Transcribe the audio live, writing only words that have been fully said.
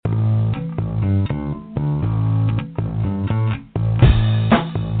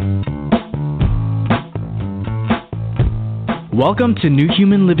Welcome to New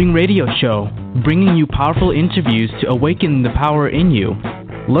Human Living Radio Show, bringing you powerful interviews to awaken the power in you.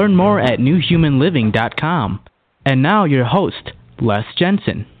 Learn more at newhumanliving.com. And now your host, Les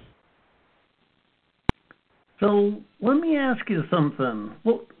Jensen. So let me ask you something.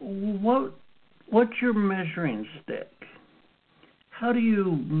 What's your measuring stick? How do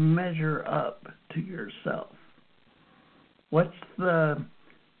you measure up to yourself? What's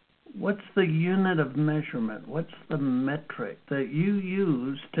the unit of measurement? What's the metric that you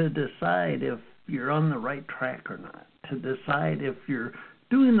use to decide if you're on the right track or not? To decide if you're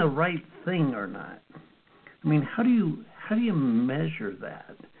doing the right thing or not? I mean, how do you measure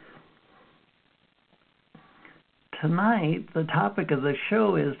that? Tonight, the topic of the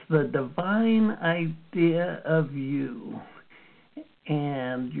show is the divine idea of you.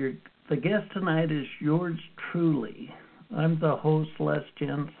 And the guest tonight is yours truly. I'm the host, Les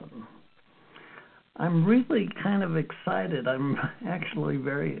Jensen. I'm really kind of excited. I'm actually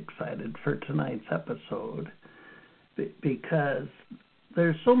very excited for tonight's episode because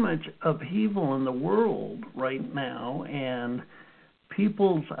there's so much upheaval in the world right now, and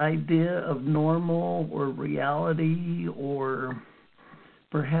people's idea of normal or reality, or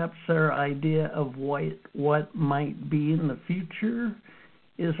perhaps their idea of what might be in the future,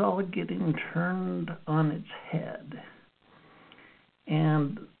 is all getting turned on its head.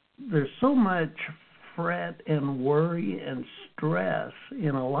 And there's so much fret and worry and stress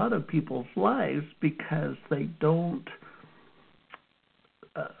in a lot of people's lives because they don't,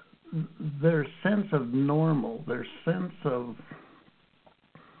 their sense of normal, their sense of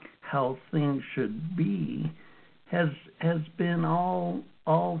how things should be has been all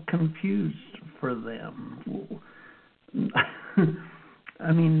confused for them.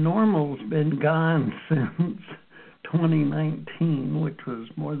 I mean, normal's been gone since 2019, which was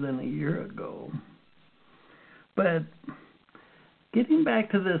more than a year ago. But getting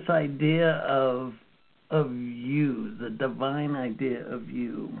back to this idea of you, the divine idea of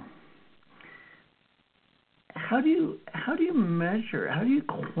you, how do you measure? How do you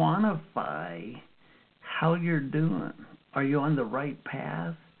quantify how you're doing? Are you on the right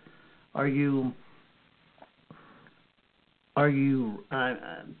path? Are you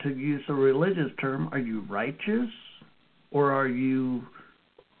to use a religious term, are you righteous, or are you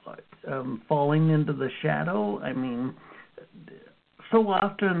falling into the shadow? I mean, so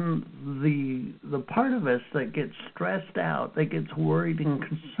often the part of us that gets stressed out, that gets worried and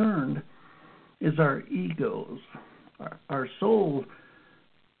concerned, is our egos. Our soul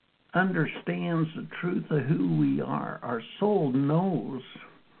understands the truth of who we are. Our soul knows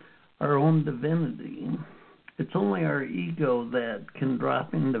our own divinity. It's only our ego that can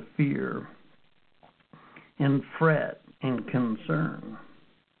drop into fear and fret and concern.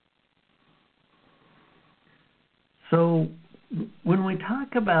 So when we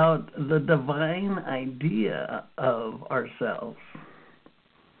talk about the divine idea of ourselves,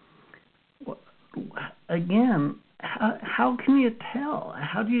 again, how can you tell?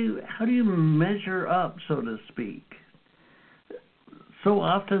 How do you measure up, so to speak? So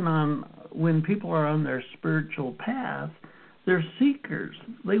often when people are on their spiritual path, they're seekers.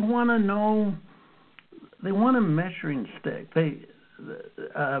 They want to know. They want a measuring stick. In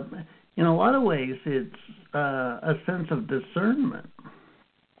a lot of ways, it's a sense of discernment.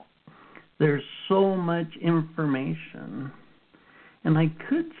 There's so much information, and I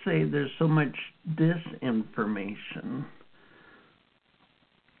could say there's so much disinformation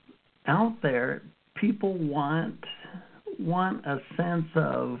out there. People want a sense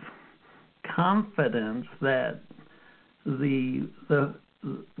of confidence that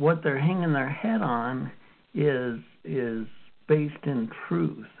what they're hanging their head on is based in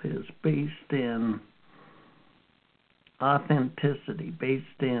truth, is based in authenticity,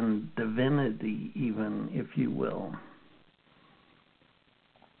 based in divinity, even, if you will.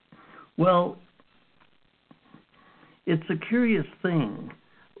 Well, it's a curious thing.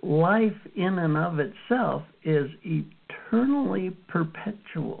 Life in and of itself is eternally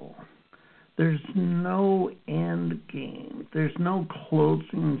perpetual. There's no end game. There's no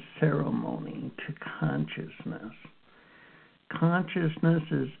closing ceremony to consciousness. Consciousness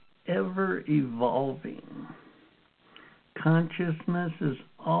is ever evolving. Consciousness is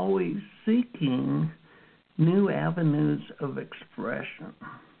always seeking new avenues of expression.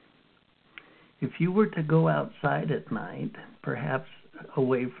 If you were to go outside at night, perhaps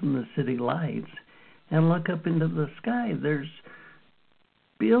away from the city lights, and look up into the sky, there's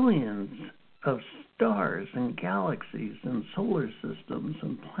billions of stars and galaxies and solar systems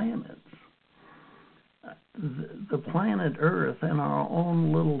and planets. The planet Earth and our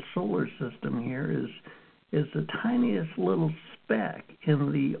own little solar system here is the tiniest little speck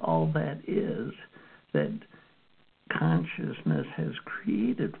in the all that is that consciousness has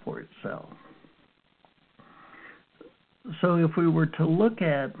created for itself. So if we were to look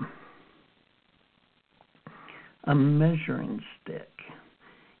at a measuring stick,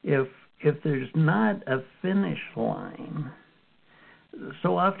 if there's not a finish line,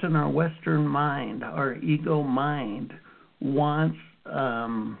 so often our Western mind, our ego mind, wants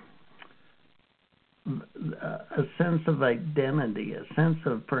a sense of identity, a sense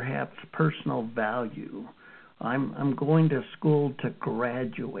of perhaps personal value. I'm going to school to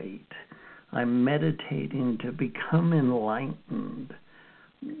graduate. I'm meditating to become enlightened.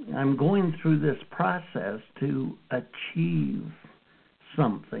 I'm going through this process to achieve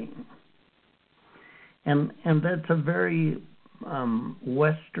something. And that's a very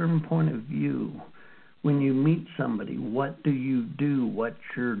Western point of view. When you meet somebody, what do you do? What's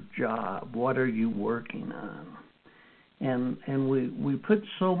your job? What are you working on? And we put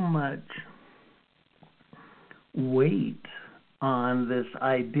so much weight on this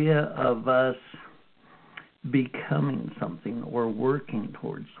idea of us becoming something or working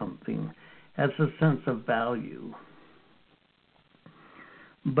towards something as a sense of value.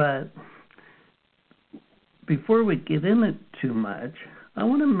 But before we get into it too much, I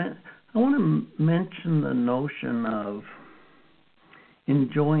want to mention the notion of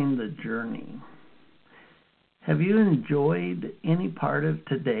enjoying the journey. Have you enjoyed any part of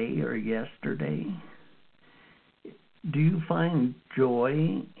today or yesterday? Do you find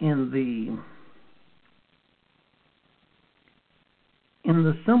joy in the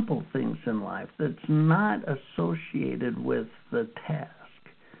simple things in life that's not associated with the task,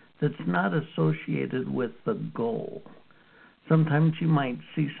 that's not associated with the goal? Sometimes you might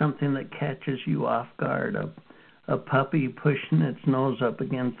see something that catches you off guard, a puppy pushing its nose up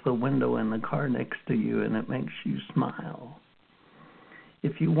against the window in the car next to you, and it makes you smile.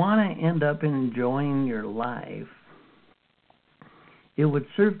 If you want to end up enjoying your life, it would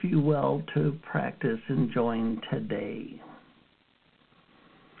serve you well to practice enjoying today.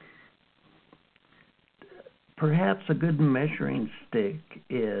 Perhaps a good measuring stick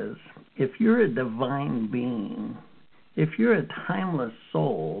is, if you're a divine being, if you're a timeless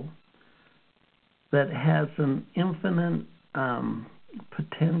soul that has an infinite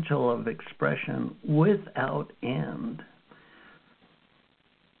potential of expression without end,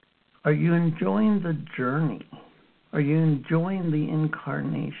 are you enjoying the journey? Are you enjoying the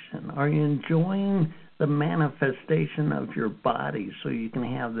incarnation? Are you enjoying the manifestation of your body so you can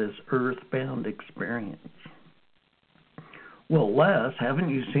have this earthbound experience? Well, Les, haven't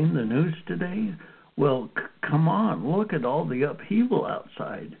you seen the news today? Well, come on, look at all the upheaval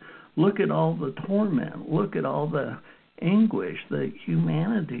outside. Look at all the torment. Look at all the anguish that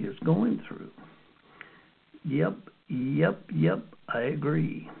humanity is going through. Yep, I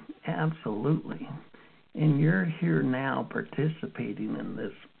agree. Absolutely. And you're here now participating in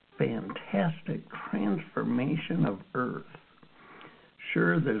this fantastic transformation of Earth.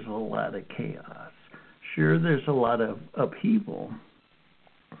 Sure, there's a lot of chaos. Sure, there's a lot of upheaval.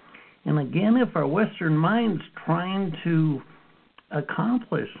 And again, if our Western mind's trying to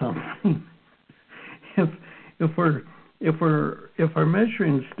accomplish something, if our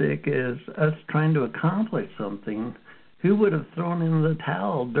measuring stick is us trying to accomplish something, who would have thrown in the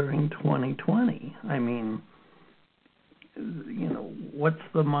towel during 2020? I mean, what's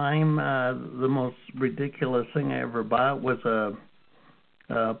the mime? The most ridiculous thing I ever bought was a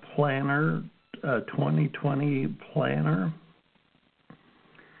planner, a 2020 planner.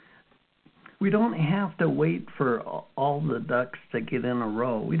 We don't have to wait for all the ducks to get in a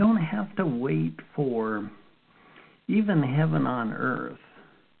row. We don't have to wait for even heaven on earth.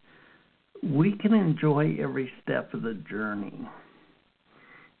 We can enjoy every step of the journey.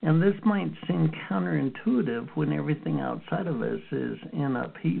 And this might seem counterintuitive when everything outside of us is in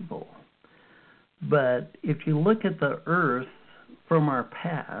upheaval. But if you look at the earth from our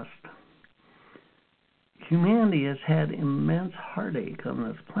past, humanity has had immense heartache on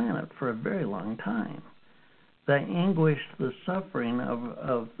this planet for a very long time. The anguish, the suffering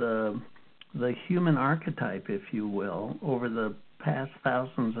of the human archetype, if you will, over the past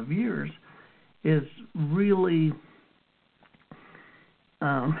thousands of years is really,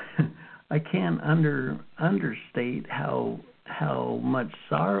 I can't understate how much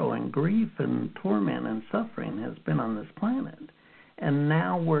sorrow and grief and torment and suffering has been on this planet. And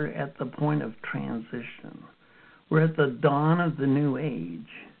now we're at the point of transition. We're at the dawn of the new age.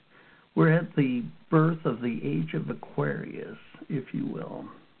 We're at the birth of the age of Aquarius, if you will.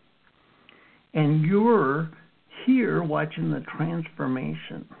 And you're here watching the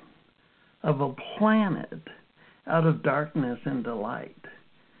transformation of a planet out of darkness into light.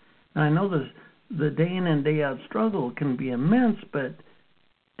 Now, I know the day in and day out struggle can be immense, but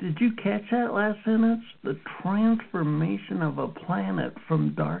did you catch that last sentence? The transformation of a planet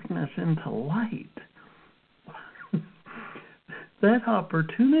from darkness into light. That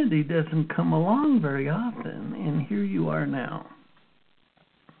opportunity doesn't come along very often, and here you are now.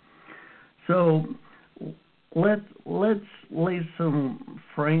 So let's lay some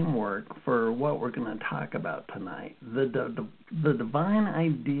framework for what we're going to talk about tonight. The divine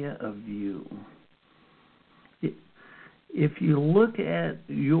idea of you. If you look at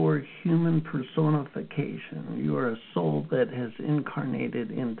your human personification, you are a soul that has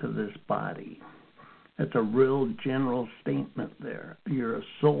incarnated into this body. That's a real general statement there. You're a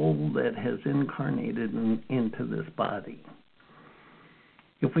soul that has incarnated into this body.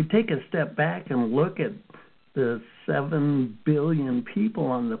 If we take a step back and look at the 7 billion people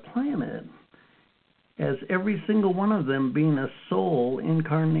on the planet, as every single one of them being a soul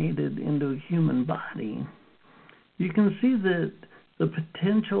incarnated into a human body, you can see that the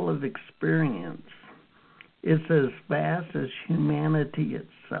potential of experience is as vast as humanity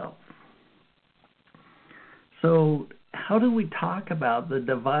itself. So how do we talk about the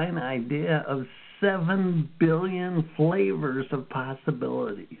divine idea of 7 billion flavors of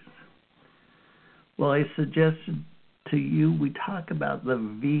possibilities? Well, I suggested to you we talk about the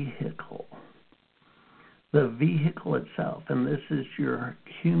vehicle itself, and this is your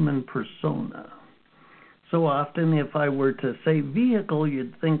human persona. So often if I were to say vehicle,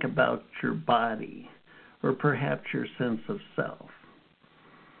 you'd think about your body or perhaps your sense of self.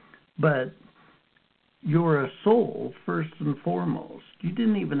 But you're a soul first and foremost. You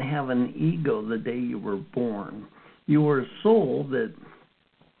didn't even have an ego the day you were born. You were a soul that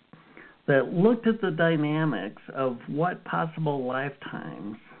looked at the dynamics of what possible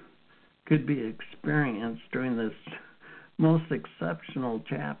lifetimes could be experienced during this most exceptional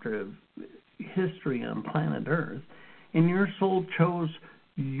chapter of history on planet Earth, and your soul chose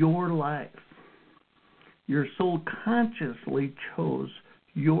your life. Your soul consciously chose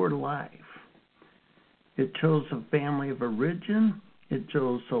your life. It chose a family of origin. It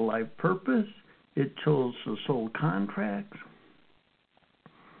chose a life purpose. It chose a soul contract.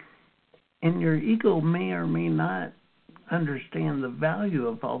 And your ego may or may not understand the value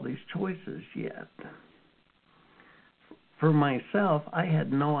of all these choices yet. For myself, I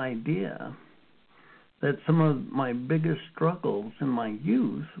had no idea that some of my biggest struggles in my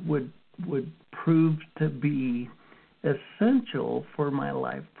youth would prove to be essential for my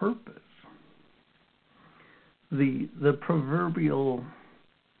life purpose. The proverbial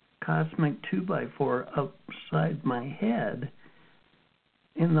cosmic 2x4 upside my head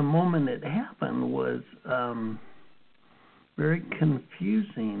in the moment it happened was very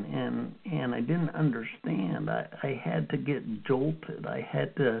confusing, and I didn't understand. I had to get jolted. I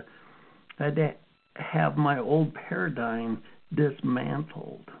had to have my old paradigm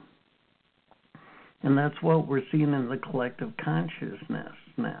dismantled. And that's what we're seeing in the collective consciousness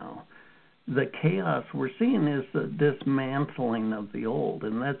now. The chaos we're seeing is the dismantling of the old,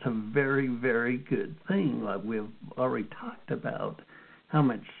 and that's a very, very good thing. Like we've already talked about how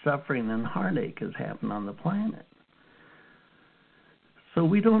much suffering and heartache has happened on the planet. So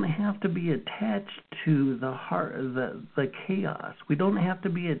we don't have to be attached to the chaos. We don't have to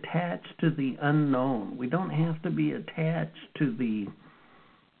be attached to the unknown. We don't have to be attached to the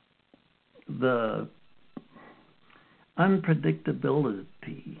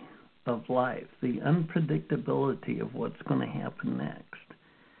unpredictability of life, the unpredictability of what's going to happen next.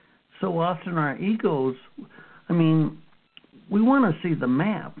 So often our egos, we want to see the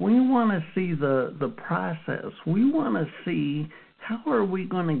map. We want to see the process. We want to see how are we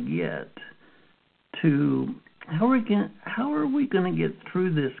going to get through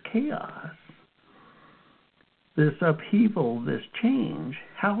this chaos, this upheaval, this change?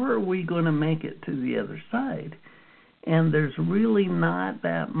 How are we going to make it to the other side? And there's really not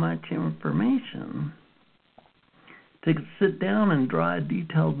that much information to sit down and draw a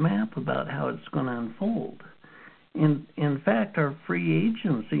detailed map about how it's going to unfold. In fact, our free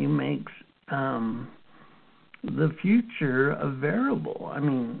agency makes the future a variable.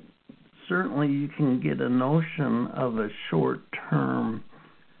 Certainly you can get a notion of a short-term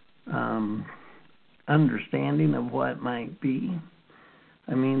understanding of what might be.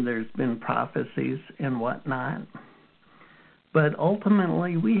 There's been prophecies and whatnot. But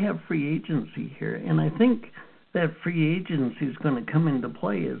ultimately, we have free agency here. And I think that free agency is going to come into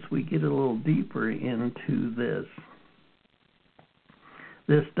play as we get a little deeper into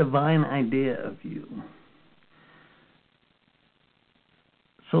this divine idea of you.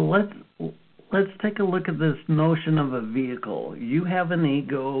 So let's take a look at this notion of a vehicle. You have an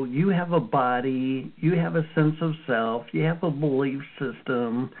ego, you have a body, you have a sense of self, you have a belief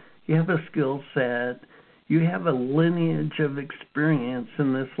system, you have a skill set, you have a lineage of experience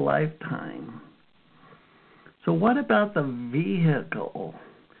in this lifetime. So what about the vehicle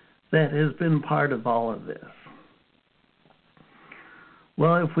that has been part of all of this?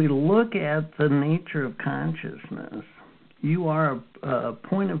 Well, if we look at the nature of consciousness, you are a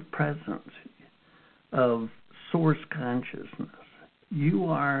point of presence of source consciousness. You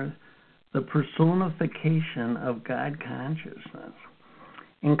are the personification of God consciousness.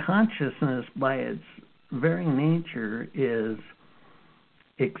 And consciousness, by its very nature, is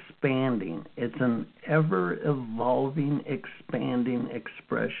expanding. It's an ever-evolving, expanding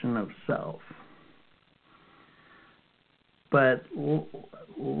expression of self. But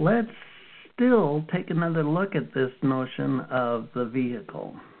let's still take another look at this notion of the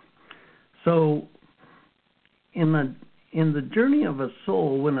vehicle. So, in the journey of a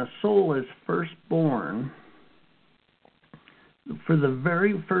soul, when a soul is first born, for the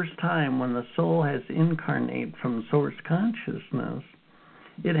very first time when the soul has incarnated from source consciousness,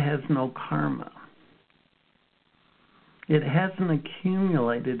 it has no karma. It hasn't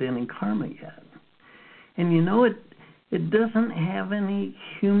accumulated any karma yet. And you know, it doesn't have any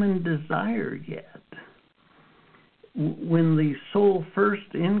human desire yet. When the soul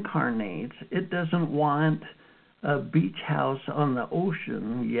first incarnates, it doesn't want a beach house on the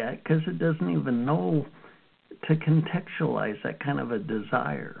ocean yet because it doesn't even know to contextualize that kind of a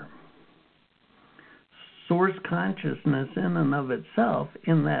desire. Source consciousness in and of itself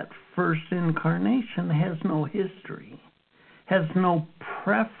in that first incarnation has no history, has no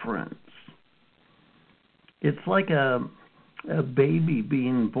preference. It's like a baby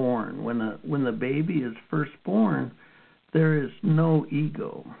being born. When the baby is first born, there is no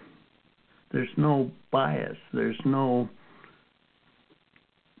ego. There's no bias. There's no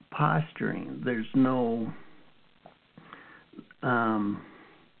posturing. There's no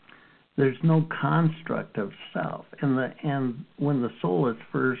construct of self. And when the soul is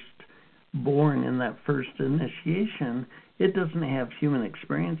first born in that first initiation, it doesn't have human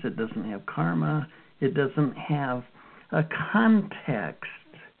experience. It doesn't have karma. It doesn't have a context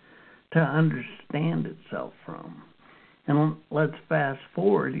to understand itself from. And let's fast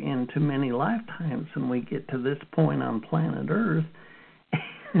forward into many lifetimes and we get to this point on planet Earth.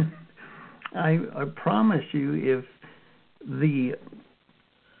 I promise you,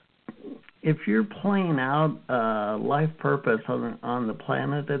 if you're playing out a life purpose on the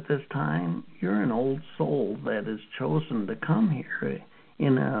planet at this time, you're an old soul that has chosen to come here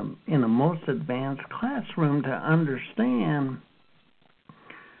in a most advanced classroom to understand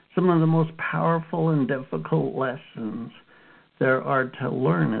some of the most powerful and difficult lessons there are to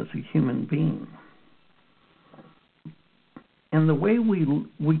learn as a human being. And the way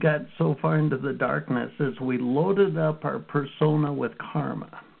we got so far into the darkness is we loaded up our persona with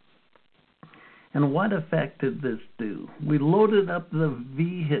karma. And what effect did this do? We loaded up the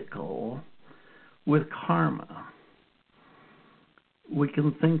vehicle with karma. We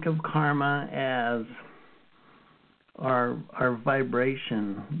can think of karma as our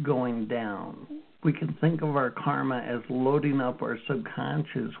vibration going down. We can think of our karma as loading up our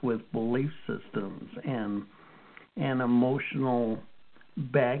subconscious with belief systems and emotional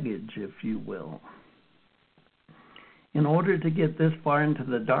baggage, if you will. In order to get this far into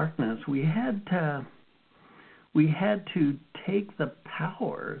the darkness, we had to take the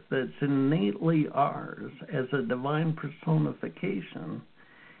power that's innately ours as a divine personification,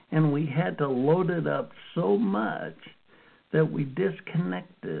 and we had to load it up so much that we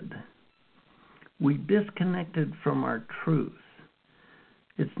disconnected. We disconnected from our truth.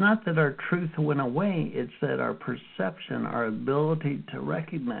 It's not that our truth went away, it's that our perception, our ability to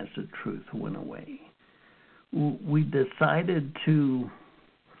recognize the truth went away. We decided to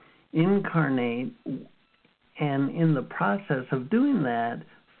incarnate, and in the process of doing that,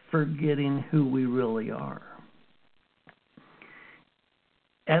 forgetting who we really are.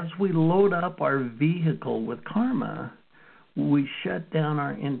 As we load up our vehicle with karma, we shut down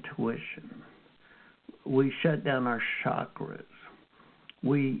our intuition. We shut down our chakras.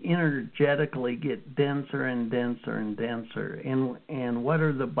 We energetically get denser and denser and denser. And what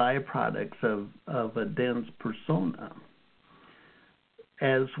are the byproducts of a dense persona?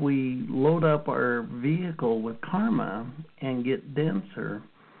 As we load up our vehicle with karma and get denser,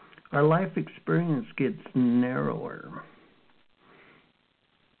 our life experience gets narrower.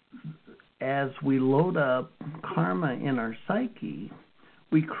 As we load up karma in our psyche,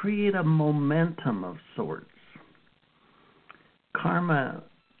 we create a momentum of sorts. Karma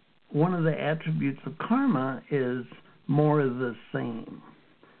one of the attributes of karma is more of the same.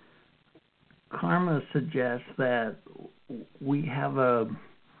 Karma suggests that we have a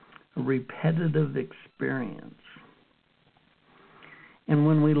repetitive experience. And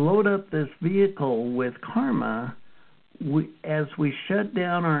when we load up this vehicle with karma, as we shut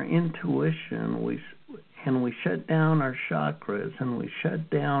down our intuition, we shut down our chakras, and we shut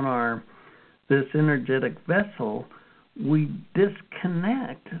down this energetic vessel, we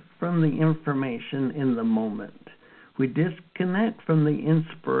disconnect from the information in the moment. We disconnect from the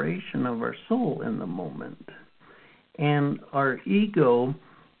inspiration of our soul in the moment. And our ego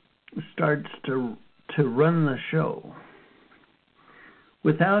starts to run the show.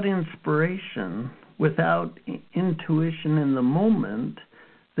 Without inspiration, without intuition in the moment,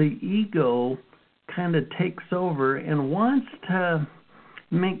 the ego kind of takes over and wants to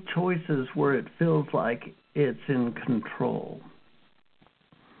make choices where it feels like it's in control.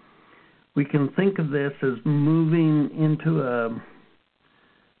 We can think of this as moving into a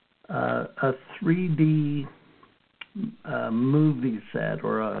 3D movie set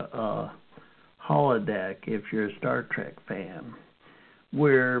or a holodeck if you're a Star Trek fan,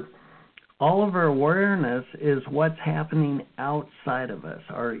 where all of our awareness is what's happening outside of us.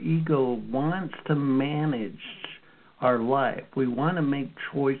 Our ego wants to manage our life. We want to make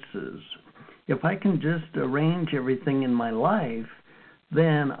choices. If I can just arrange everything in my life,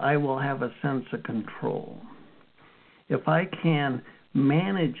 then I will have a sense of control. If I can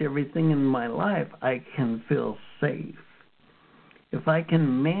manage everything in my life, I can feel safe. If I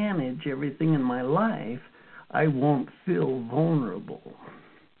can manage everything in my life, I won't feel vulnerable.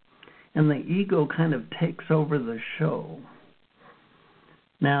 And the ego kind of takes over the show.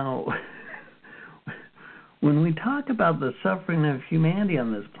 Now, when we talk about the suffering of humanity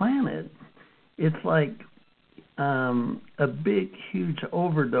on this planet, it's like a big, huge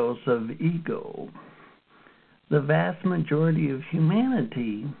overdose of ego. The vast majority of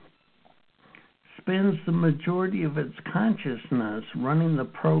humanity spends the majority of its consciousness running the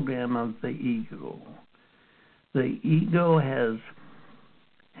program of the ego. The ego has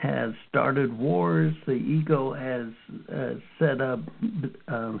started wars. The ego has set up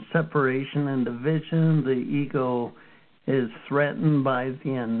separation and division. The ego is threatened by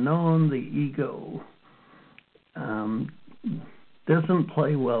the unknown. The ego doesn't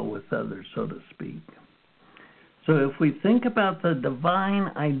play well with others, so to speak. So if we think about the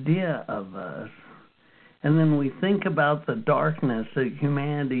divine idea of us, and then we think about the darkness that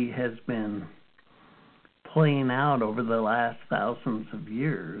humanity has been playing out over the last thousands of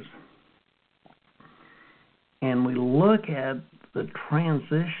years, and we look at the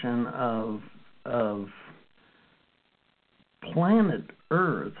transition of planet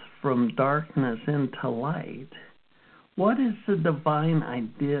Earth from darkness into light, what is the divine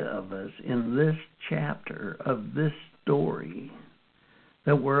idea of us in this chapter of this story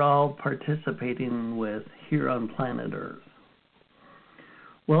that we're all participating with here on planet Earth?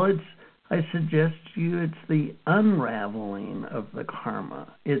 Well, I suggest to you it's the unraveling of the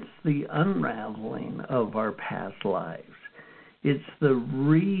karma. It's the unraveling of our past lives. It's the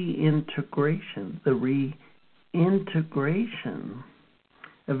reintegration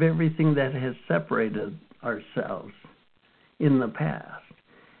of everything that has separated ourselves in the past.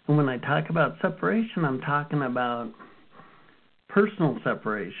 And when I talk about separation, I'm talking about personal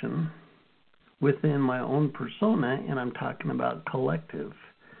separation within my own persona, and I'm talking about collective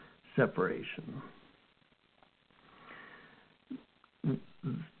separation.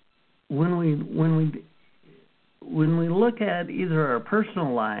 When we look at either our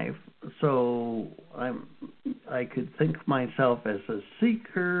personal life, so I could think of myself as a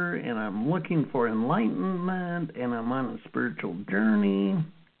seeker, and I'm looking for enlightenment, and I'm on a spiritual journey.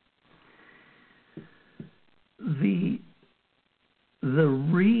 The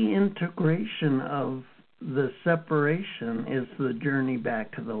reintegration of the separation is the journey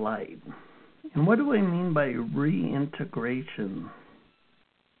back to the light. And what do I mean by reintegration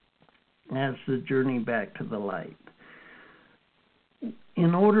as the journey back to the light?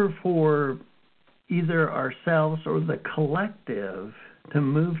 In order for either ourselves or the collective to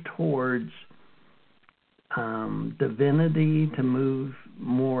move towards divinity, to move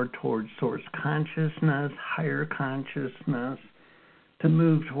more towards source consciousness, higher consciousness, to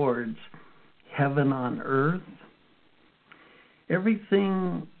move towards heaven on earth,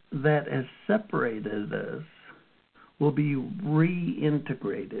 everything that has separated us will be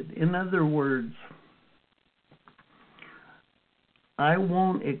reintegrated. In other words, I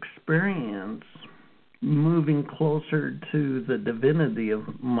won't experience moving closer to the divinity of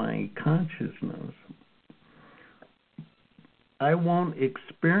my consciousness. I won't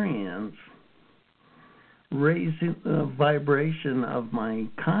experience raising the vibration of my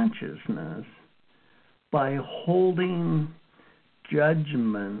consciousness by holding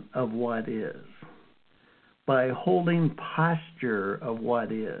judgment of what is, by holding posture of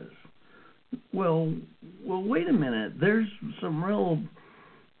what is. Well, wait a minute. There's some real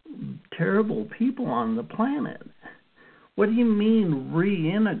terrible people on the planet. What do you mean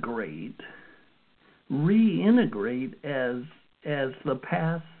reintegrate? Reintegrate as the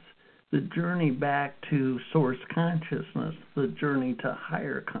path, the journey back to source consciousness, the journey to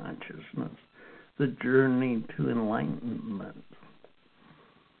higher consciousness, the journey to enlightenment.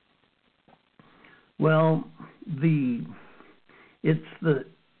 Well, it's the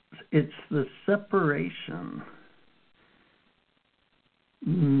separation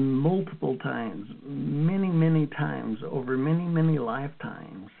multiple times, many times, over many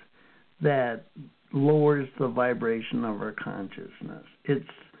lifetimes, that lowers the vibration of our consciousness. It's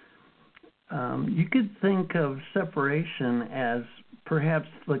you could think of separation as perhaps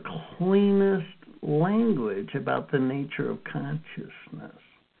the cleanest language about the nature of consciousness.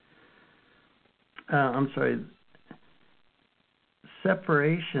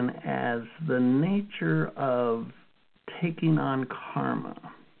 Separation as the nature of taking on karma.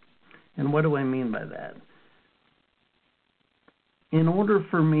 And what do I mean by that? In order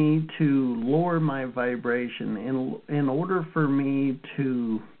for me to lower my vibration, in order for me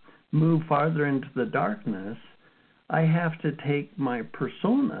to move farther into the darkness, I have to take my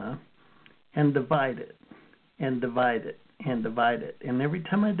persona and divide it, and divide it, and divide it. And every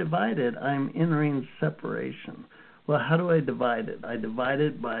time I divide it, I'm entering separation. Well, how do I divide it? I divide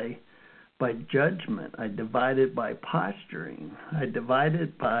it by judgment. I divide it by posturing. I divide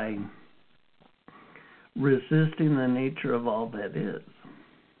it by resisting the nature of all that is.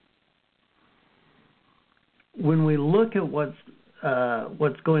 When we look at what's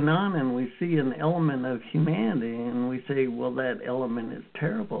going on and we see an element of humanity and we say, well, that element is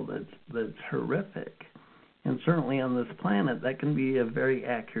terrible, that's horrific. And certainly on this planet, that can be a very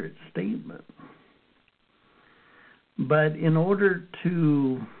accurate statement. But in order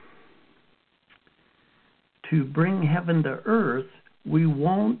to bring heaven to earth, we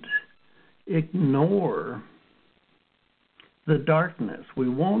won't ignore the darkness. We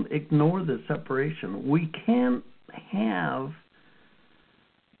won't ignore the separation. We can't have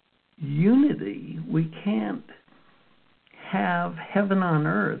unity. We can't have heaven on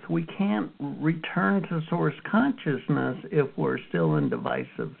earth. We can't return to source consciousness if we're still in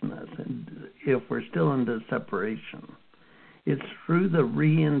divisiveness and if we're still in the separation. It's through the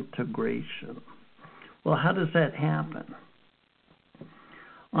reintegration. Well, how does that happen?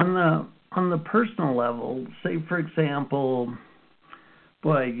 On the personal level, say, for example,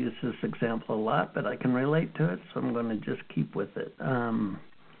 boy, I use this example a lot, but I can relate to it, so I'm going to just keep with it.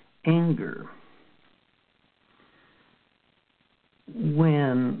 Anger.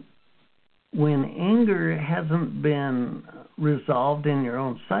 When anger hasn't been resolved in your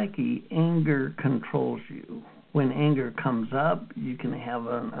own psyche, anger controls you. When anger comes up, you can have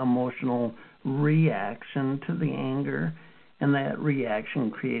an emotional reaction to the anger, and that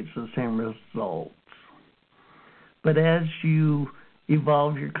reaction creates the same results. But as you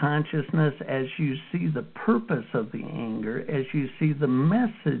evolve your consciousness, as you see the purpose of the anger, as you see the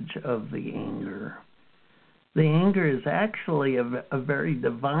message of the anger is actually a very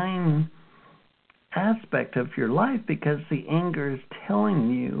divine aspect of your life, because the anger is telling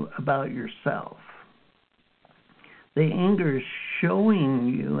you about yourself. The anger is showing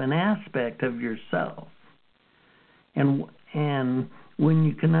you an aspect of yourself. And when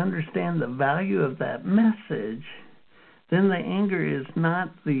you can understand the value of that message, then the anger is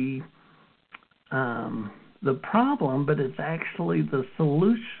not the problem, but it's actually the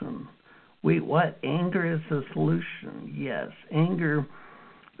solution. Wait, what? Anger is the solution? Yes. Anger,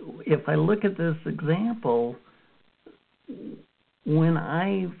 if I look at this example, when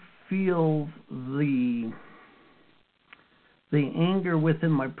I feel the anger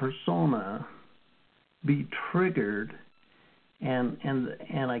within my persona be triggered, and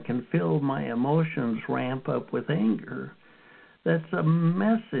I can feel my emotions ramp up with anger, that's a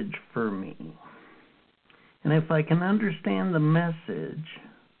message for me. And if I can understand the message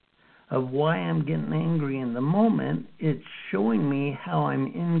of why I'm getting angry in the moment, it's showing me how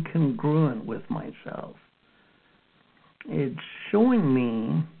I'm incongruent with myself. It's showing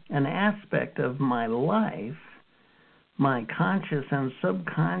me an aspect of my life, my conscious and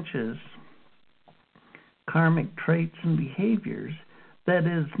subconscious karmic traits and behaviors, that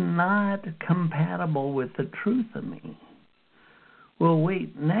is not compatible with the truth of me. Well,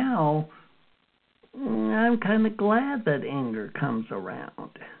 wait, now I'm kind of glad that anger comes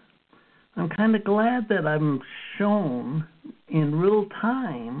around. I'm kind of glad that I'm shown in real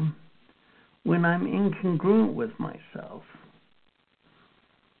time when I'm incongruent with myself.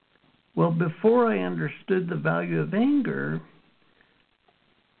 Well, before I understood the value of anger,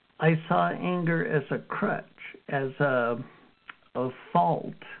 I saw anger as a crutch, as a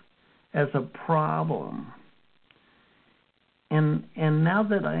fault, as a problem. And now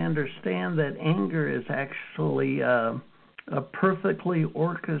that I understand that anger is actually a perfectly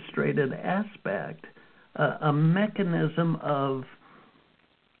orchestrated aspect, a mechanism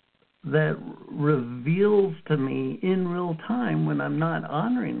that reveals to me in real time when I'm not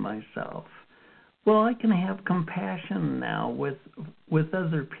honoring myself, well, I can have compassion now with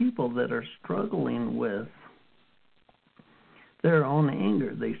other people that are struggling with their own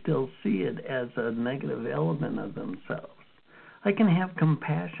anger. They still see it as a negative element of themselves. I can have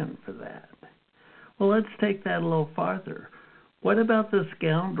compassion for that. Well, let's take that a little farther. What about the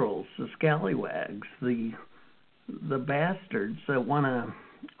scoundrels, the scallywags, the bastards that want to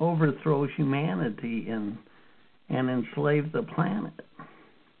overthrow humanity and enslave the planet?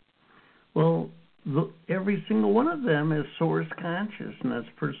 Well, every single one of them is source consciousness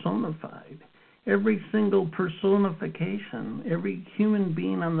personified. Every single personification, every human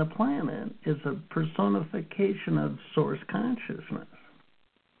being on the planet is a personification of source consciousness.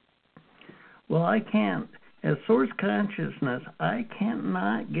 Well, as source consciousness, I can't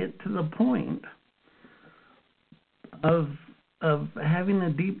not get to the point of having a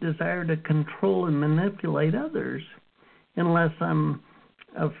deep desire to control and manipulate others unless I'm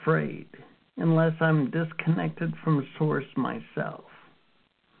afraid, unless I'm disconnected from source myself.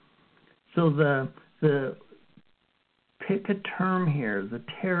 So the pick a term here, the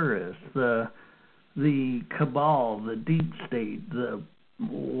terrorists, the cabal, the deep state, the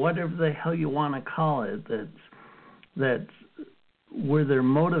whatever the hell you want to call it, that's where their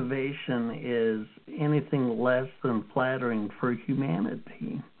motivation is anything less than flattering for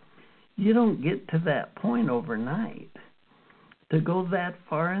humanity. You don't get to that point overnight. To go that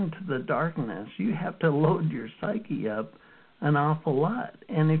far into the darkness, you have to load your psyche up an awful lot.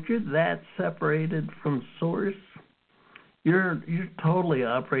 And if you're that separated from source, you're totally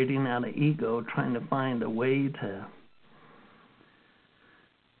operating out of ego, trying to find a way to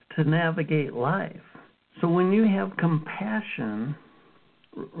navigate life. So when you have compassion,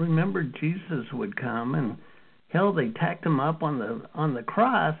 remember Jesus would come and hell, they tacked him up on the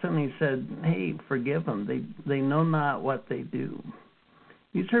cross, and he said, "Hey, forgive them. They know not what they do."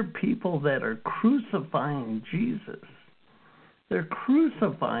 These are people that are crucifying Jesus. They're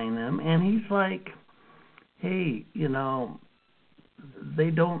crucifying him, and he's like, "Hey, they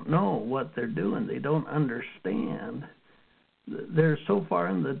don't know what they're doing. They don't understand. They're so far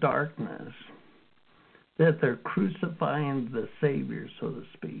in the darkness that they're crucifying the Savior, so to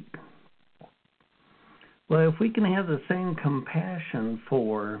speak." Well, if we can have the same compassion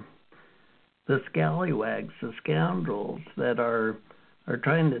for the scallywags, the scoundrels that are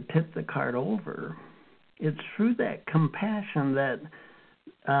trying to tip the cart over, it's through that compassion that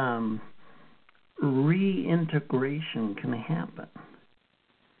reintegration can happen.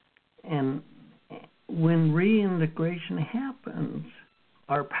 And when reintegration happens,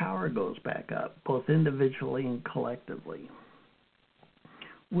 our power goes back up, both individually and collectively.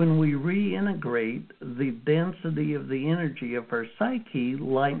 When we reintegrate, the density of the energy of our psyche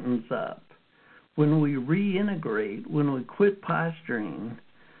lightens up. When we reintegrate, when we quit posturing,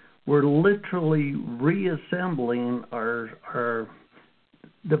 we're literally reassembling our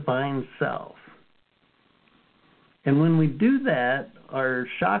divine self. And when we do that, our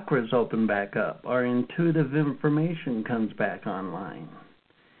chakras open back up. Our intuitive information comes back online.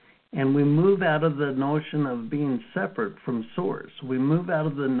 And we move out of the notion of being separate from source. We move out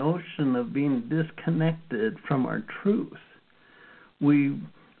of the notion of being disconnected from our truth. We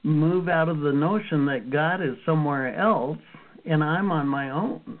move out of the notion that God is somewhere else and I'm on my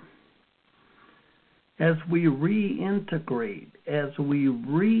own. As we reintegrate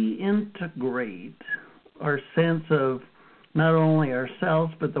our sense of not only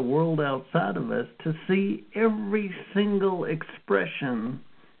ourselves but the world outside of us, to see every single expression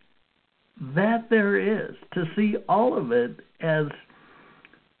that there is, to see all of it as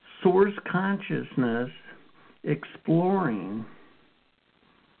source consciousness exploring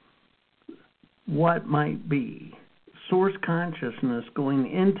what might be. Source consciousness going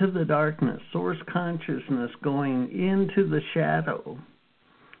into the darkness, source consciousness going into the shadow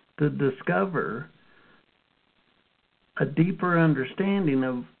to discover a deeper understanding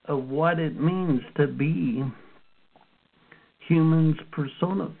of what it means to be humans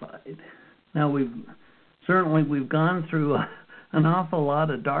personified. Now, we've gone through an awful lot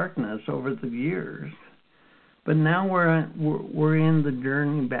of darkness over the years, but now we're in the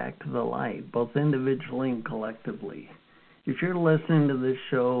journey back to the light, both individually and collectively. If you're listening to this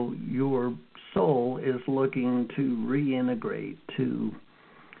show, your soul is looking to reintegrate, to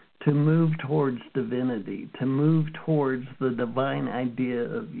move towards divinity, to move towards the divine idea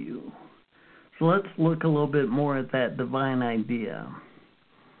of you. So let's look a little bit more at that divine idea.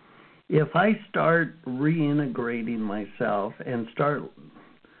 If I start reintegrating myself and start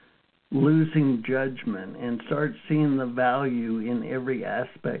losing judgment and start seeing the value in every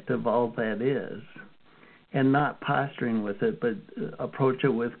aspect of all that is, and not posturing with it, but approach it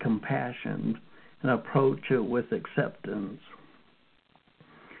with compassion and approach it with acceptance,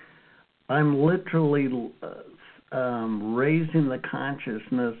 I'm literally raising the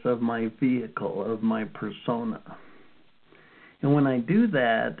consciousness of my vehicle, of my persona. And when I do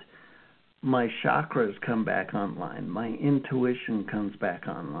that, my chakras come back online. My intuition comes back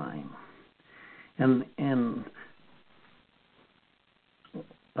online. And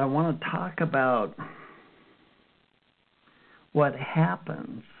I want to talk about what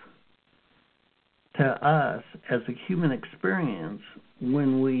happens to us as a human experience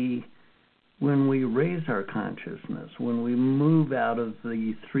when we raise our consciousness, when we move out of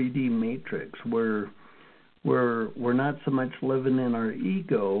the 3D matrix, where we're not so much living in our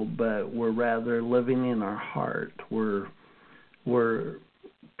ego, but we're rather living in our heart. We're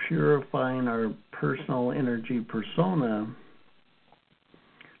purifying our personal energy persona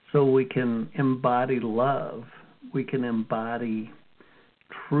so we can embody love. We can embody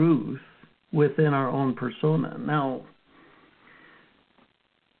truth within our own persona. Now,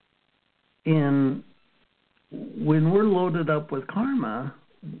 when we're loaded up with karma,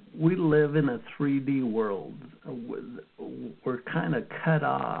 we live in a 3D world. We're kind of cut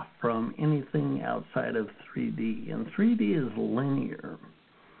off from anything outside of 3D, and 3D is linear.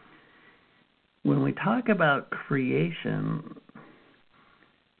 When we talk about creation,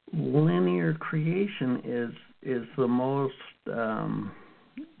 linear creation is the most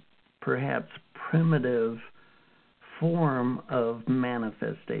perhaps primitive form of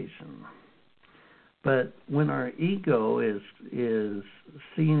manifestation. But when our ego is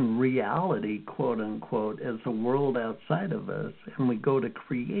seeing reality, quote unquote, as a world outside of us, and we go to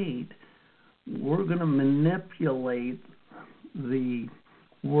create, we're going to manipulate the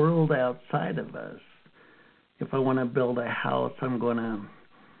world outside of us. If I want to build a house,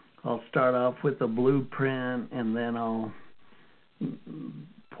 I'll start off with a blueprint, and then I'll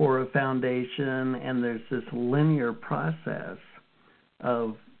pour a foundation, and there's this linear process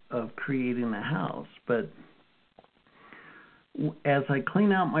of creating a house. But as I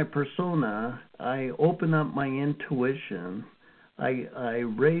clean out my persona, I open up my intuition, I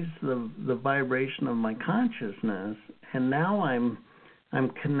raise the vibration of my consciousness, and now I'm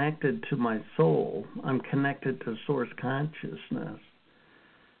connected to my soul. I'm connected to source consciousness.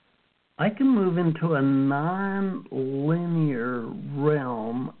 I can move into a non-linear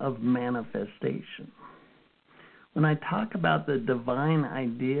realm of manifestation. When I talk about the divine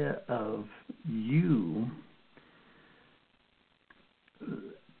idea of you,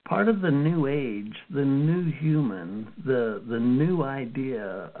 part of the new age, the new human, the new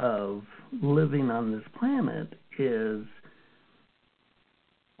idea of living on this planet is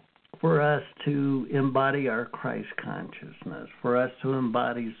for us to embody our Christ consciousness, for us to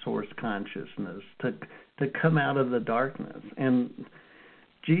embody source consciousness, to come out of the darkness. And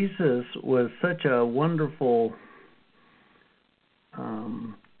Jesus was such a wonderful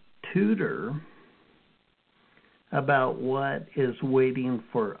tutor about what is waiting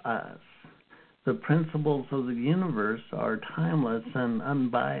for us. The principles of the universe are timeless and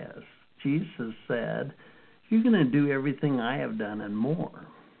unbiased. Jesus said, you're going to do everything I have done and more.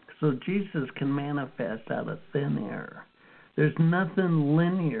 So Jesus can manifest out of thin air. There's nothing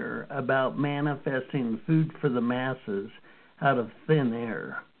linear about manifesting food for the masses out of thin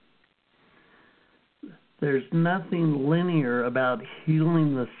air. There's nothing linear about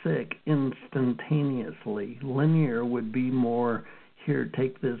healing the sick instantaneously. Linear would be more, here,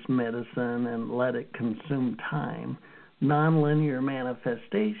 take this medicine and let it consume time. Nonlinear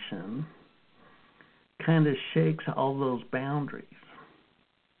manifestation kind of shakes all those boundaries.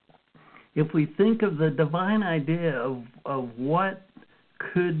 If we think of the divine idea of what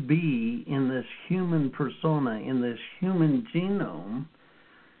could be in this human persona, in this human genome,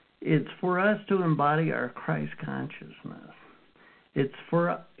 it's for us to embody our Christ consciousness. It's for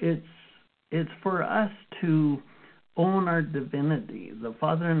us to own our divinity. The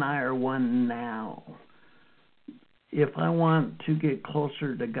Father and I are one now. if I want to get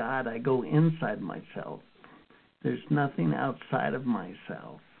closer to God, I go inside myself. There's nothing outside of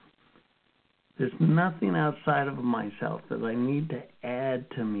myself. There's nothing outside of myself that I need to add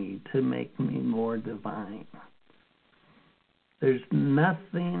to me to make me more divine. There's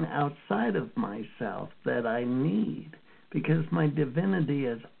nothing outside of myself that I need, because my divinity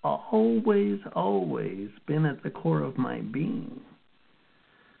has always, always been at the core of my being.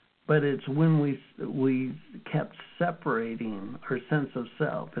 But it's when we kept separating our sense of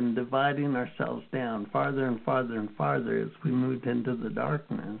self and dividing ourselves down farther and farther and farther as we moved into the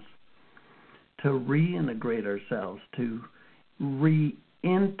darkness, to reintegrate ourselves, to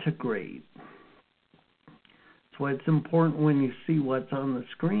reintegrate. That's why it's important when you see what's on the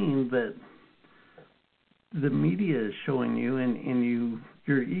screen that the media is showing you, and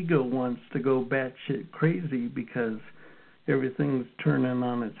your ego wants to go batshit crazy because everything's turning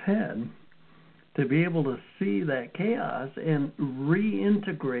on its head. To be able to see that chaos and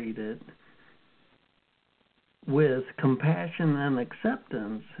reintegrate it with compassion and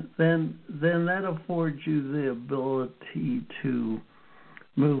acceptance, then that affords you the ability to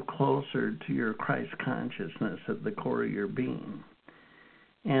move closer to your Christ consciousness at the core of your being.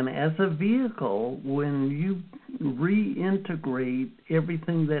 And as a vehicle, when you reintegrate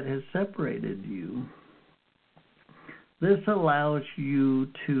everything that has separated you, this allows you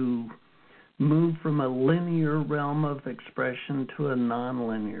to move from a linear realm of expression to a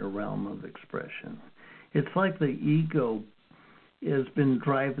nonlinear realm of expression. It's like the ego has been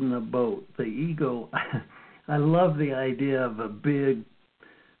driving the boat. The ego, I love the idea of a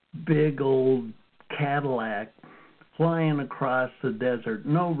big old Cadillac flying across the desert,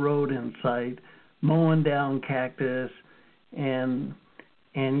 no road in sight, mowing down cactus, and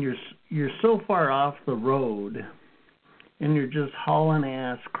you're so far off the road, and you're just hauling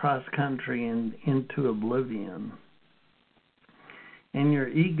ass cross country and into oblivion. And your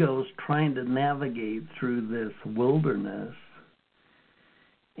ego's trying to navigate through this wilderness.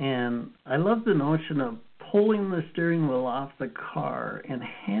 And I love the notion of pulling the steering wheel off the car and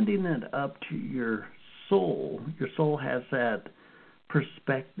handing it up to your soul. Your soul has that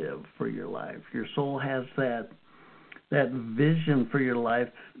perspective for your life. Your soul has that vision for your life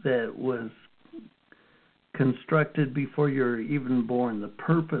that was constructed before you were even born, the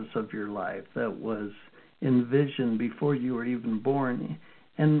purpose of your life that was envisioned before you were even born.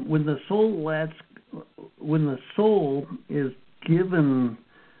 And when the soul is given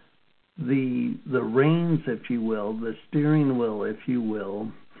the reins, if you will, the steering wheel, if you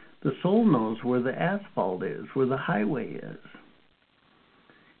will, the soul knows where the asphalt is, where the highway is.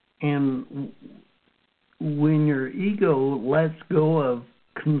 And when your ego lets go of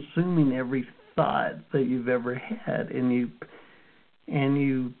consuming every thought that you've ever had, and you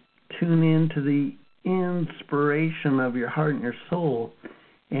tune into the inspiration of your heart and your soul,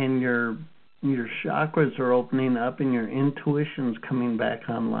 and your chakras are opening up and your intuition's coming back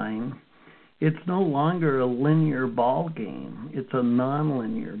online, it's no longer a linear ball game. It's a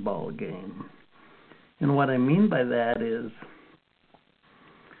nonlinear ball game. And what I mean by that is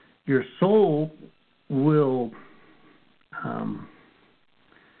your soul will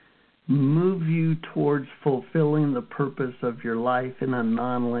move you towards fulfilling the purpose of your life in a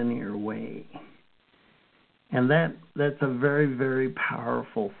nonlinear way. And that's a very, very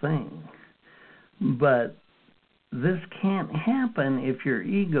powerful thing. But this can't happen if your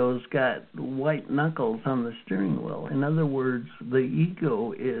ego's got white knuckles on the steering wheel. In other words, the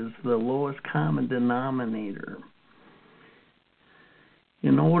ego is the lowest common denominator.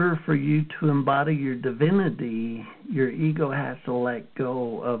 In order for you to embody your divinity, your ego has to let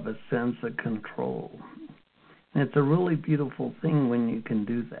go of a sense of control. And it's a really beautiful thing when you can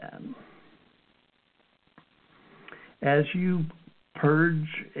do that. As you purge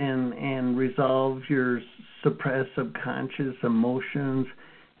and resolve your suppressed subconscious emotions,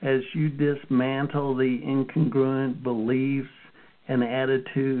 as you dismantle the incongruent beliefs and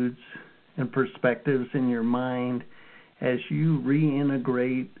attitudes and perspectives in your mind, as you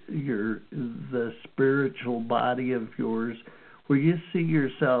reintegrate the spiritual body of yours, where you see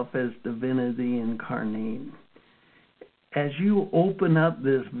yourself as divinity incarnate, as you open up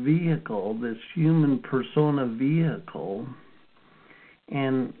this vehicle, this human persona vehicle,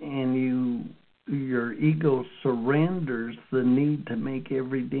 and your ego surrenders the need to make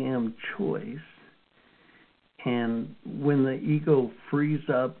every damn choice. And when the ego frees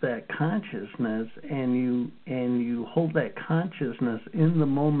up that consciousness and you hold that consciousness in the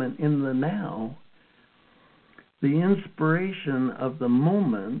moment, in the now, the inspiration of the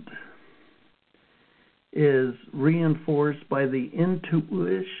moment is reinforced by the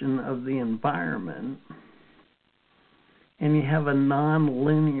intuition of the environment. and you have a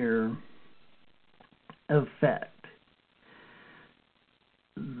non-linear effect.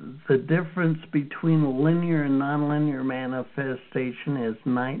 The difference between linear and nonlinear manifestation is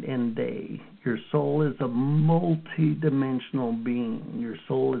night and day. Your soul is a multi-dimensional being. Your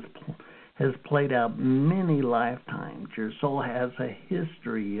soul has played out many lifetimes. Your soul has a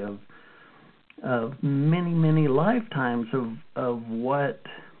history of many, many lifetimes of what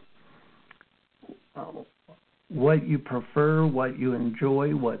you prefer, what you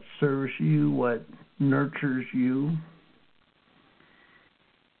enjoy, what serves you, what nurtures you.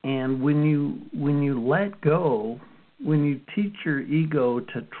 And when you let go, when you teach your ego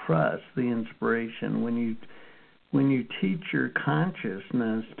to trust the inspiration, when you teach your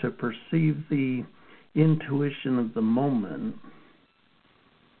consciousness to perceive the intuition of the moment,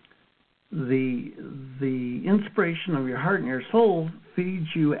 the inspiration of your heart and your soul feeds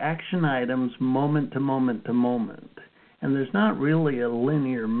you action items moment to moment to moment. And there's not really a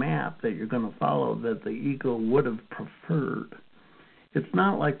linear map that you're going to follow that the ego would have preferred. It's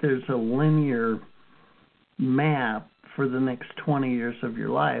not like there's a linear map for the next 20 years of your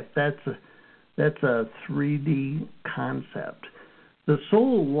life. That's a 3D concept. The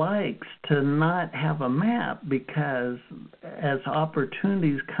soul likes to not have a map because as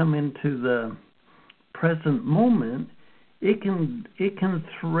opportunities come into the present moment, it can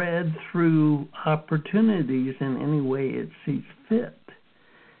thread through opportunities in any way it sees fit.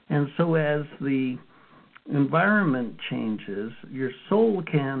 And so as the environment changes, your soul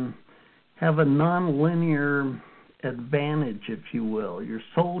can have a nonlinear advantage, if you will. Your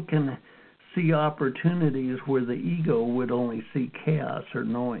soul can see opportunities where the ego would only see chaos or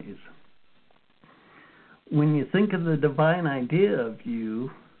noise. When you think of the divine idea of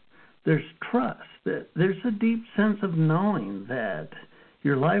you, there's trust. There's a deep sense of knowing that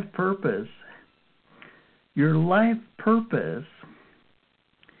your life purpose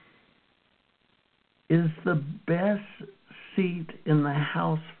is the best seat in the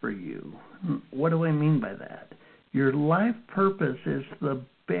house for you. What do I mean by that? Your life purpose is the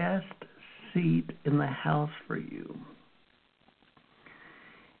best seat in the house for you.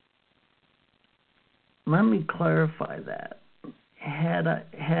 Let me clarify that.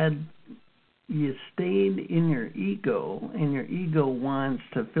 Had you stayed in your ego, and your ego wants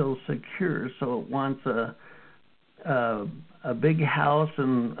to feel secure, so it wants a big house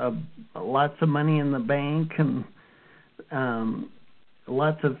and lots of money in the bank and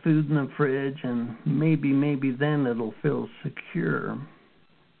lots of food in the fridge, and maybe then it'll feel secure.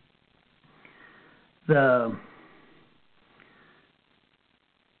 To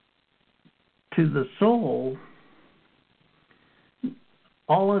the soul,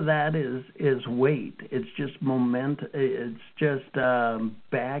 all of that is weight. It's just it's just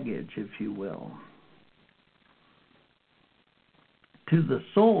baggage, if you will. To the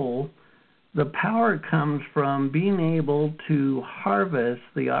soul, the power comes from being able to harvest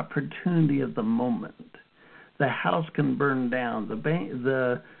the opportunity of the moment. The house can burn down,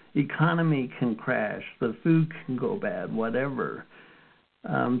 the economy can crash, the food can go bad, whatever.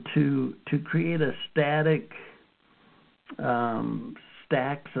 To create a static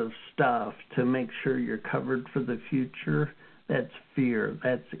stacks of stuff to make sure you're covered for the future, that's fear,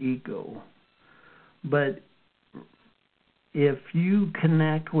 that's ego. But if you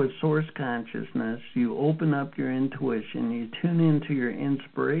connect with source consciousness, you open up your intuition, you tune into your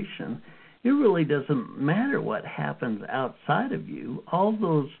inspiration, it really doesn't matter what happens outside of you. All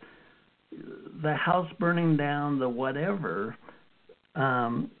those, the house burning down, the whatever,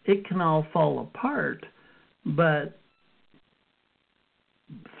 it can all fall apart. But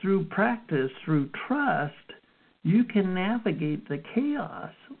through practice, through trust, you can navigate the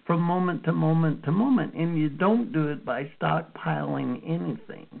chaos from moment to moment to moment, and you don't do it by stockpiling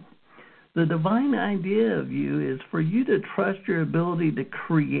anything. The divine idea of you is for you to trust your ability to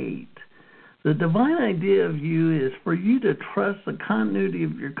create. The divine idea of you is for you to trust the continuity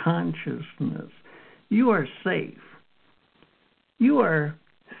of your consciousness. You are safe. You are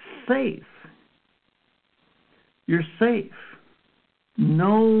safe. You're safe.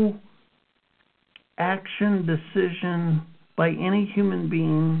 No action, decision by any human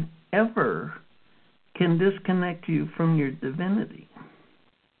being ever can disconnect you from your divinity.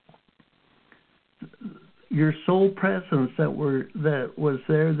 Your soul presence that was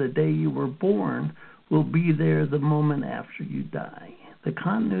there the day you were born will be there the moment after you die. The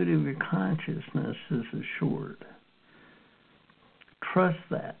continuity of your consciousness is assured. Trust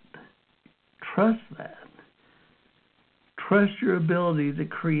that. Trust that. Trust your ability to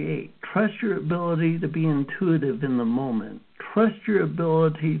create. Trust your ability to be intuitive in the moment. Trust your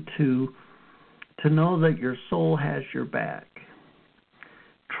ability to to know that your soul has your back.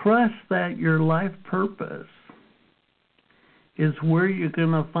 Trust that your life purpose is where you're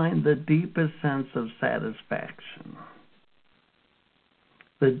going to find the deepest sense of satisfaction,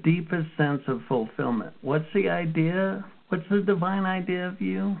 the deepest sense of fulfillment. What's the idea? What's the divine idea of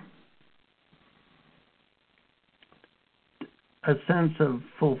you? A sense of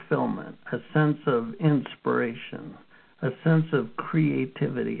fulfillment, a sense of inspiration, a sense of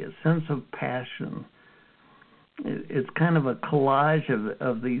creativity, a sense of passion. It's kind of a collage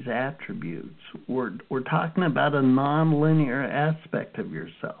of these attributes. We're talking about a nonlinear aspect of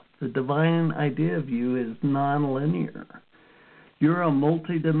yourself. The divine idea of you is nonlinear. You're a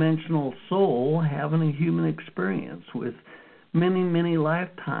multidimensional soul having a human experience with many, many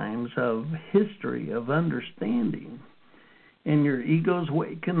lifetimes of history, of understanding. And your ego's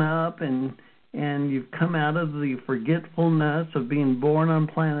waking up, and you've come out of the forgetfulness of being born on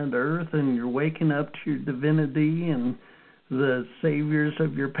planet Earth, and you're waking up to your divinity, and the saviors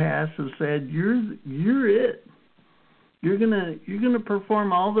of your past have said, you're it. You're gonna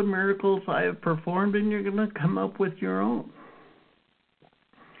perform all the miracles I have performed, and you're gonna come up with your own.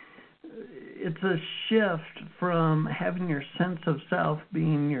 It's a shift from having your sense of self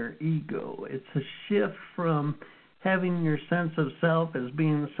being your ego. It's a shift from having your sense of self as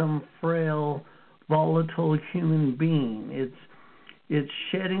being some frail, volatile human being. It's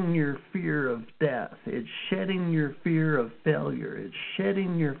shedding your fear of death. It's shedding your fear of failure. It's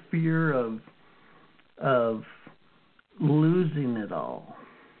shedding your fear of losing it all.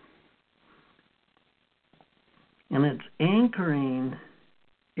 And it's anchoring,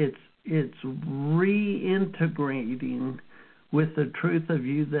 it's reintegrating with the truth of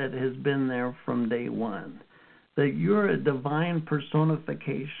you that has been there from day one. That you're a divine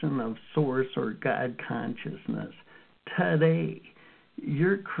personification of Source or God consciousness. Today,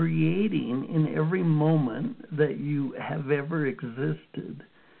 you're creating in every moment that you have ever existed.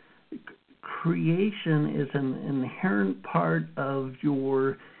 Creation is an inherent part of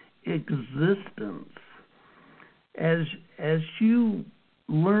your existence. As you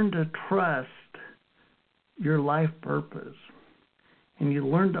learn to trust your life purpose, and you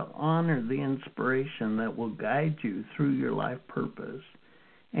learn to honor the inspiration that will guide you through your life purpose,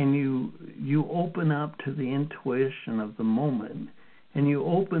 and you open up to the intuition of the moment, and you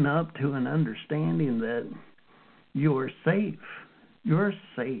open up to an understanding that you're safe. You're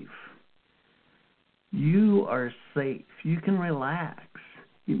safe. You are safe. You can relax.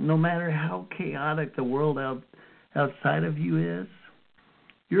 No matter how chaotic the world outside of you is,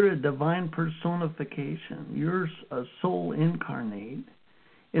 you're a divine personification. You're a soul incarnate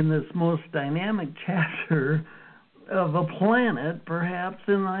in this most dynamic chapter of a planet, perhaps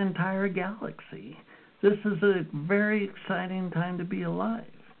in the entire galaxy. This is a very exciting time to be alive.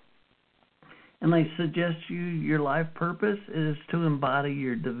 And I suggest your life purpose is to embody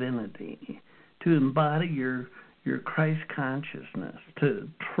your divinity, to embody your Christ consciousness, to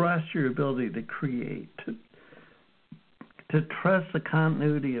trust your ability to create, to trust the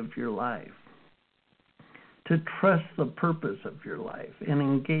continuity of your life, to trust the purpose of your life, and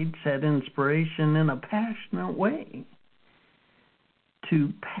engage that inspiration in a passionate way.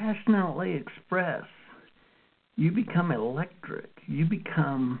 To passionately express, you become electric. You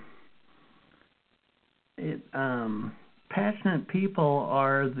become passionate people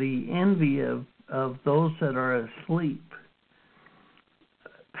are the envy of those that are asleep.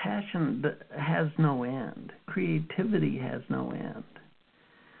 Passion has no end. Creativity has no end.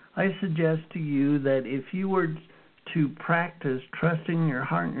 I suggest to you that if you were to practice trusting your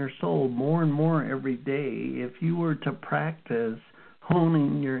heart and your soul more and more every day, if you were to practice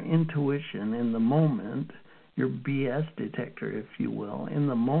honing your intuition in the moment, your BS detector, if you will, in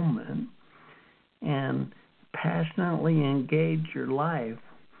the moment, and passionately engage your life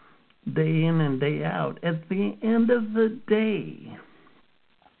day in and day out, at the end of the day,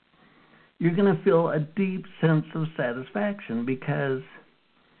 you're going to feel a deep sense of satisfaction because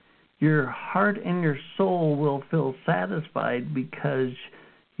your heart and your soul will feel satisfied because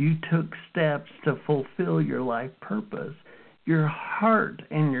you took steps to fulfill your life purpose. Your heart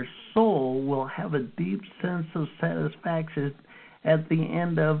and your soul will have a deep sense of satisfaction at the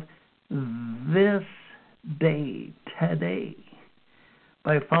end of this day, today.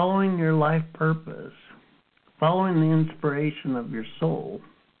 By following your life purpose, following the inspiration of your soul,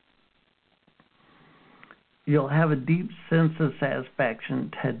 you'll have a deep sense of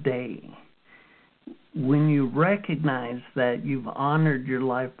satisfaction today. When you recognize that you've honored your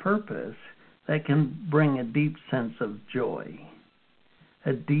life purpose, that can bring a deep sense of joy,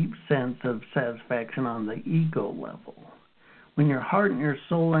 a deep sense of satisfaction on the ego level. When your heart and your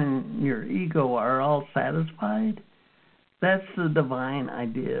soul and your ego are all satisfied, that's the divine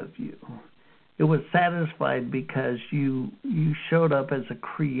idea of you. It was satisfied because you showed up as a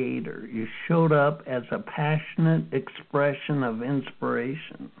creator. You showed up as a passionate expression of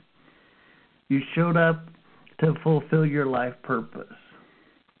inspiration. You showed up to fulfill your life purpose.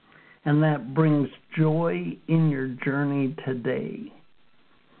 And that brings joy in your journey today.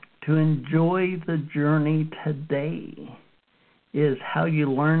 To enjoy the journey today is how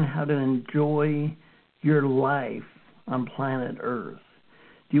you learn how to enjoy your life on planet Earth.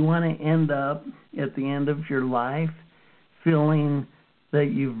 Do you want to end up at the end of your life feeling that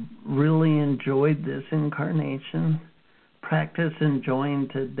you've really enjoyed this incarnation? Practice enjoying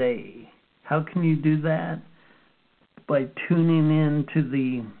today. How can you do that? By tuning in to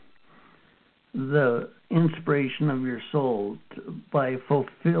the inspiration of your soul, by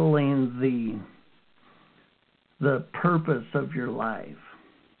fulfilling the purpose of your life.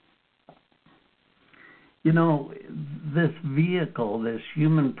 You know, this vehicle, this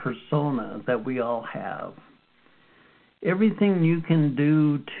human persona that we all have, everything you can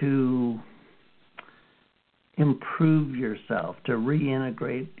do to improve yourself, to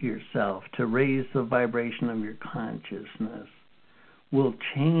reintegrate yourself, to raise the vibration of your consciousness, will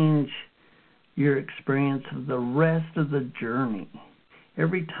change your experience of the rest of the journey.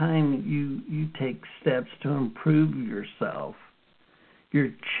 Every time you take steps to improve yourself,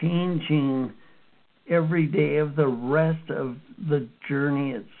 you're changing every day of the rest of the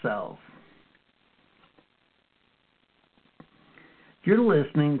journey itself. You're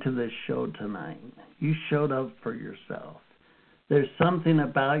listening to this show tonight. You showed up for yourself. There's something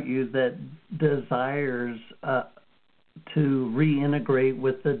about you that desires to reintegrate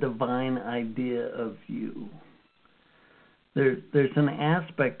with the divine idea of you. There's an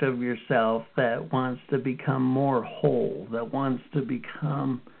aspect of yourself that wants to become more whole, that wants to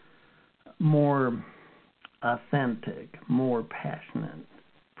become more authentic, more passionate,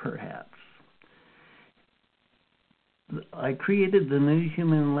 perhaps. I created the New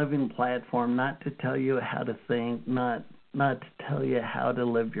Human Living platform not to tell you how to think, not to tell you how to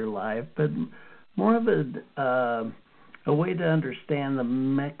live your life, but more of a way to understand the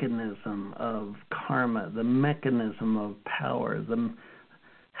mechanism of karma, the mechanism of power,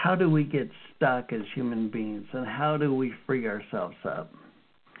 how do we get stuck as human beings, and how do we free ourselves up?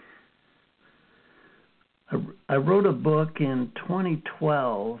 I wrote a book in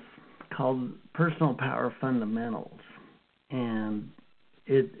 2012 called Personal Power Fundamentals, and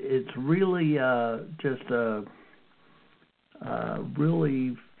it's really just a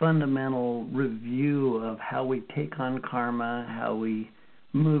really fundamental review of how we take on karma, how we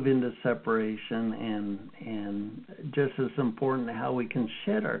move into separation, and just as important, how we can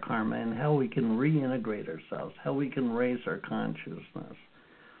shed our karma and how we can reintegrate ourselves, how we can raise our consciousness.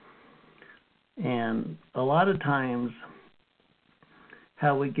 And a lot of times,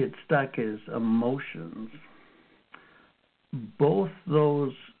 how we get stuck is emotions. Both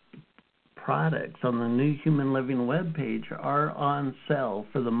those products on the New Human Living webpage are on sale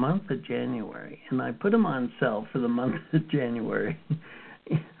for the month of January, and I put them on sale for the month of January.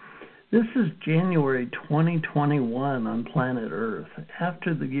 This is January 2021 on planet Earth.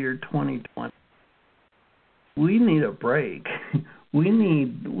 After the year 2020, we need a break. We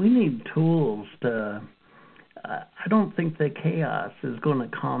need tools to. I don't think the chaos is going to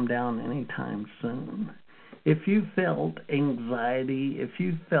calm down anytime soon. If you felt anxiety, if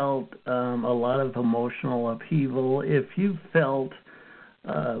you felt a lot of emotional upheaval, if you felt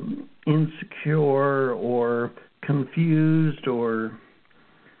insecure or confused or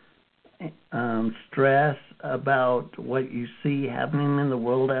stress about what you see happening in the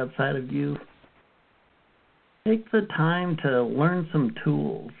world outside of you, take the time to learn some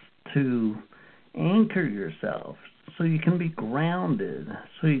tools to anchor yourself so you can be grounded,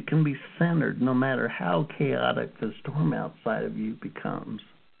 so you can be centered no matter how chaotic the storm outside of you becomes.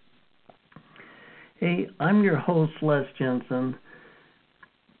 Hey, I'm your host, Les Jensen.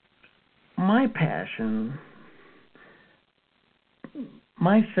 My passion,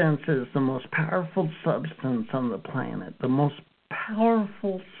 my sense is the most powerful substance on the planet. The most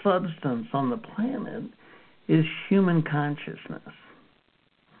powerful substance on the planet is human consciousness.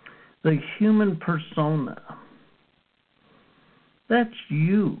 The human persona. That's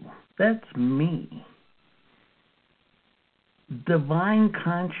you. That's me. Divine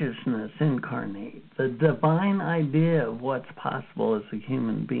consciousness incarnate. The divine idea of what's possible as a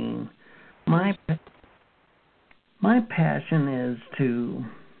human being. My passion is to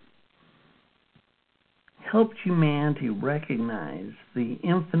help humanity recognize the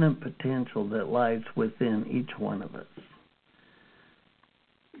infinite potential that lies within each one of us.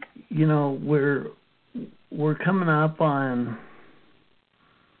 we're coming up on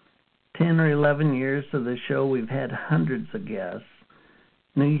 10 or 11 years of the show. We've had hundreds of guests.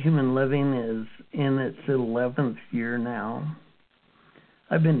 New Human Living is in its 11th year now.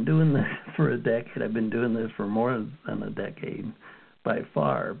 I've been doing this for a decade. I've been doing this for more than a decade by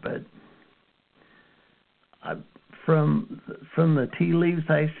far, but from the tea leaves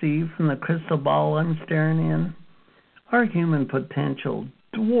I see, from the crystal ball I'm staring in, our human potential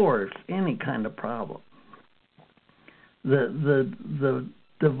dwarfs any kind of problem. The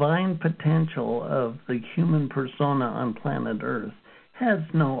divine potential of the human persona on planet Earth has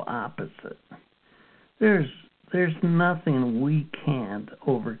no opposite. There's nothing we can't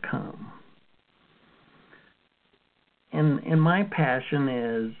overcome. And my passion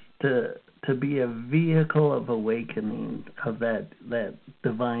is to be a vehicle of awakening of that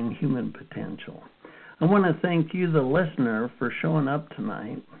divine human potential. I want to thank you, the listener, for showing up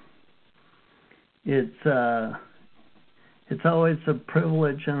tonight. It's always a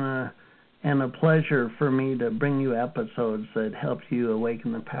privilege and a pleasure for me to bring you episodes that help you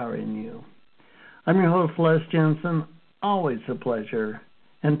awaken the power in you. I'm your host, Les Jensen. Always a pleasure.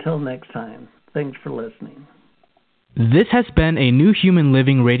 Until next time, thanks for listening. This has been a New Human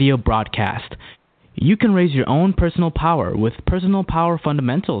Living radio broadcast. You can raise your own personal power with Personal Power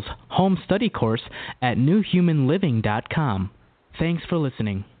Fundamentals home study course at newhumanliving.com. Thanks for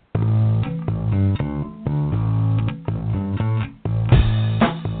listening.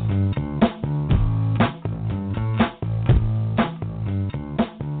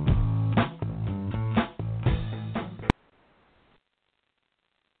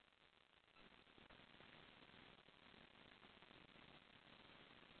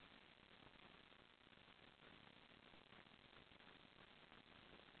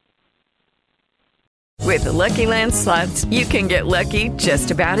 With the Lucky Land Slots, you can get lucky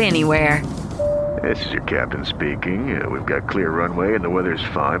just about anywhere. This is your captain speaking. We've got clear runway and the weather's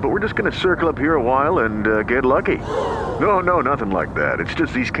fine, but we're just going to circle up here a while and get lucky. No, nothing like that. It's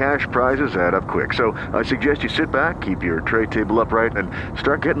just these cash prizes add up quick. So I suggest you sit back, keep your tray table upright, and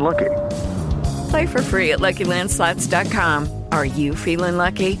start getting lucky. Play for free at LuckyLandSlots.com. Are you feeling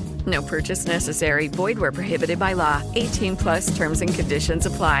lucky? No purchase necessary. Void where prohibited by law. 18+ terms and conditions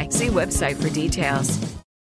apply. See website for details.